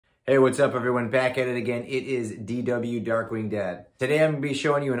Hey, what's up everyone? Back at it again. It is DW Darkwing Dad. Today I'm going to be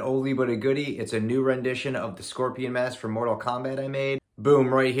showing you an oldie but a goodie. It's a new rendition of the Scorpion mask from Mortal Kombat I made.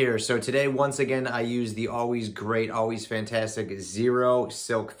 Boom, right here. So today, once again, I use the always great, always fantastic Ziro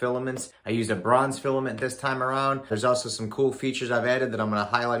silk filaments. I use a bronze filament this time around. There's also some cool features I've added that I'm going to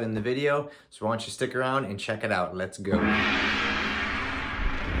highlight in the video. So why don't you stick around and check it out. Let's go.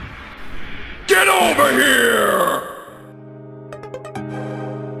 Get over here!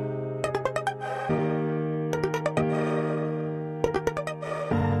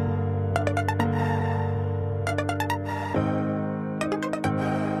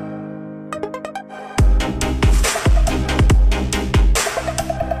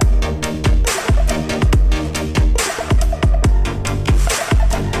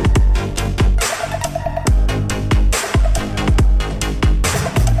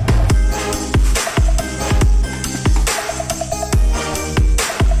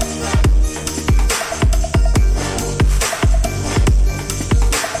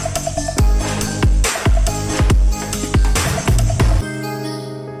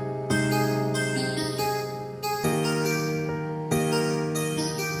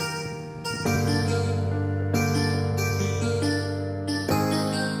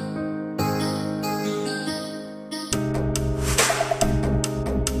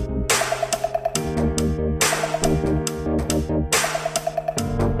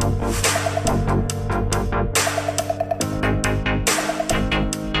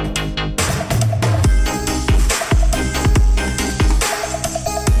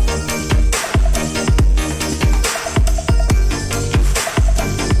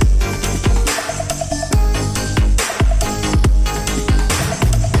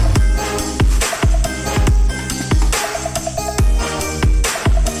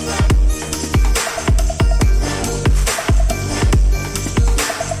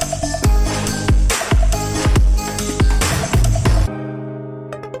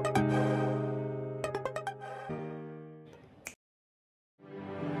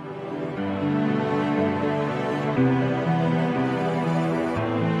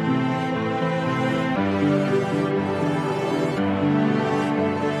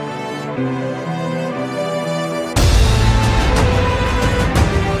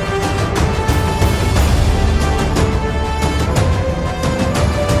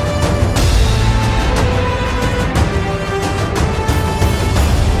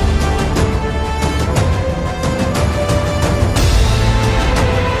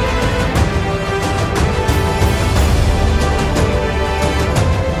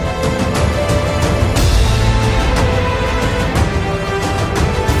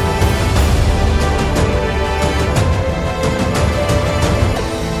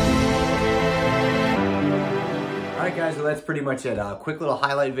 So that's pretty much it. Quick little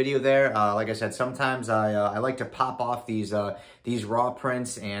highlight video there. Like I said, sometimes I like to pop off these raw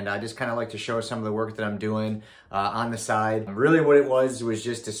prints, and I just kind of like to show some of the work that I'm doing on the side. Really what it was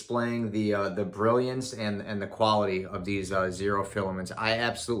just displaying the brilliance and the quality of these Ziro filaments. I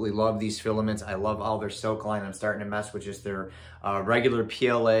absolutely love these filaments. I love all their silk line. I'm starting to mess with just their regular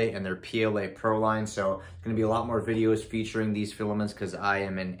PLA and their PLA Pro line. So it's going to be a lot more videos featuring these filaments because I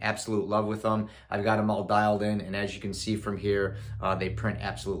am in absolute love with them. I've got them all dialed in, and as you can see from here, they print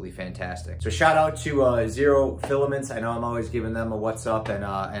absolutely fantastic. So shout out to Ziro filaments. I know I'm always giving them a what's up and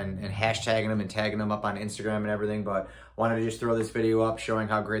hashtagging them and tagging them up on Instagram and everything, but wanted to just throw this video up showing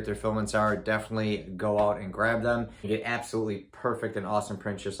how great their filaments are. Definitely go out and grab them. You get absolutely perfect and awesome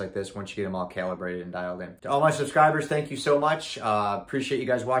prints just like this once you get them all calibrated and dialed in. To all my subscribers, thank you so much. Appreciate you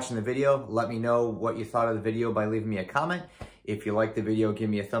guys watching the video. Let me know what you thought of the video by leaving me a comment. If you like the video, give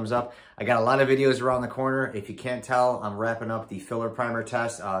me a thumbs up. I got a lot of videos around the corner. If you can't tell, I'm wrapping up the filler primer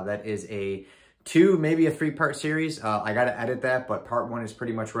test. That is a 2, maybe a 3-part series. I got to edit that, but part 1 is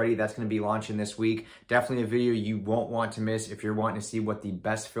pretty much ready. That's going to be launching this week. Definitely a video you won't want to miss if you're wanting to see what the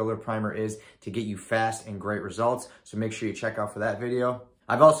best filler primer is to get you fast and great results. So make sure you check out for that video.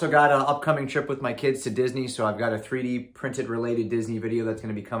 I've also got an upcoming trip with my kids to Disney, so I've got a 3D printed related Disney video that's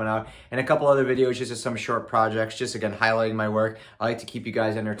going to be coming out, and a couple other videos, just as some short projects, just again highlighting my work. I like to keep you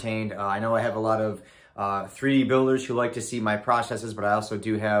guys entertained. I know I have a lot of 3D builders who like to see my processes, but I also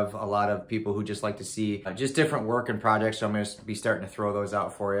do have a lot of people who just like to see just different work and projects, so I'm going to be starting to throw those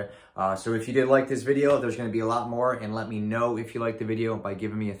out for you. So if you did like this video, there's going to be a lot more, and let me know if you like the video by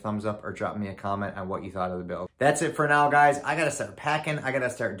giving me a thumbs up or dropping me a comment on what you thought of the build. That's it for now, guys. I got to start packing. I got to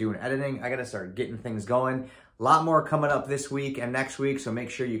start doing editing. I got to start getting things going. A lot more coming up this week and next week, so make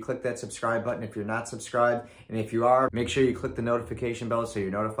sure you click that subscribe button if you're not subscribed. And if you are, make sure you click the notification bell so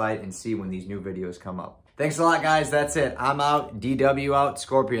you're notified and see when these new videos come up. Thanks a lot, guys. That's it. I'm out, DW out,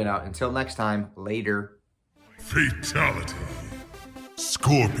 Scorpion out. Until next time, later. Fatality.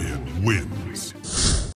 Scorpion wins.